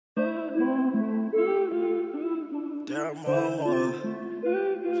Dear mama,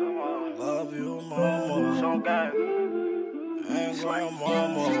 love you, mama. So gang. And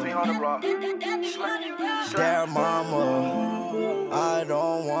grandmama. 1600 block. Dear mama, I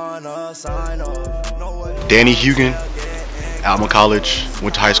don't wanna sign up. No way. Danny Hugan, Alma College,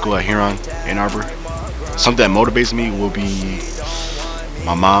 went to high school at Hugan, Ann Arbor. Something that motivates me will be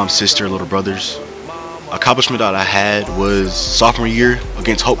my mom, sister, little brothers. Accomplishment that I had was sophomore year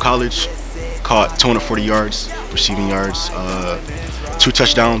against Hope College. Caught 240 yards, receiving yards, 2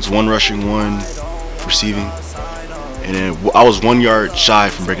 touchdowns, 1 rushing, 1 receiving. And then I was 1 yard shy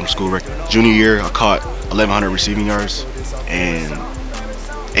from breaking the school record. Junior year, I caught 1,100 receiving yards and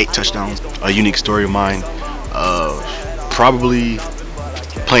 8 touchdowns. A unique story of mine. Probably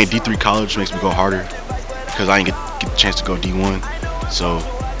playing D3 college makes me go harder because I didn't get the chance to go D1. So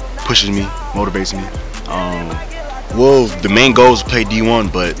pushes me, motivates me. Well, the main goal was to play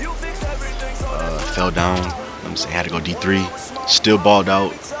D1, but fell down. I'm saying I had to go D3. Still balled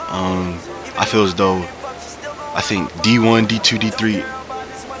out. I feel as though I think D1, D2,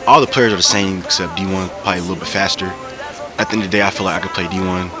 D3, all the players are the same except D1 probably a little bit faster. At the end of the day, I feel like I could play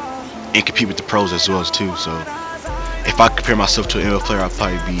D1 and compete with the pros as well as too. So if I compare myself to an NFL player, I'd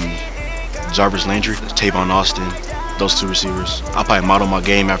probably be Jarvis Landry, Tavon Austin, those 2 receivers. I'll probably model my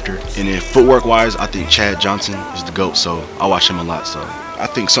game after. And then footwork wise, I think Chad Johnson is the GOAT, so I watch him a lot. So I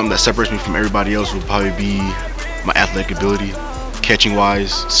think something that separates me from everybody else would probably be my athletic ability, catching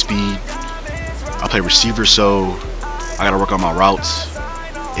wise, speed. I play receiver, so I gotta work on my routes,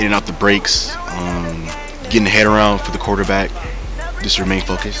 in and out the breaks, getting the head around for the quarterback, just remain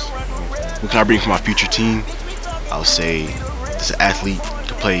focused. What can I bring for my future team? I would say this athlete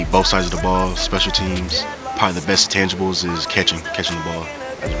can play both sides of the ball, special teams. Probably the best tangibles is catching the ball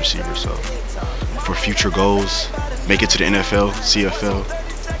as a receiver. So for future goals, make it to the NFL, CFL,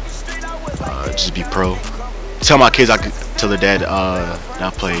 just be pro. Tell my kids I could tell their dad that I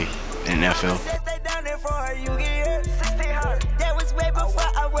play in the NFL.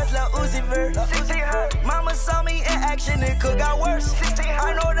 Lil Uzi Vert. Mama saw me in action, it could got worse.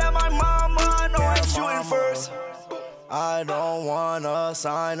 I know that my mama, I know I'm shooting first. I don't wanna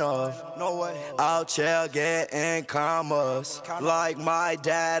sign off. No way. Out here getting commas. Like my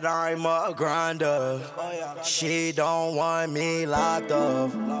dad, I'm a grinder. She don't want me locked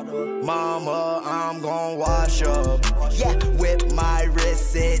up. Mama, I'm gon' wash up. Yeah, with my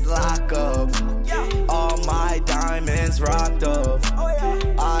wrist, it lock up. All my diamonds rocked up.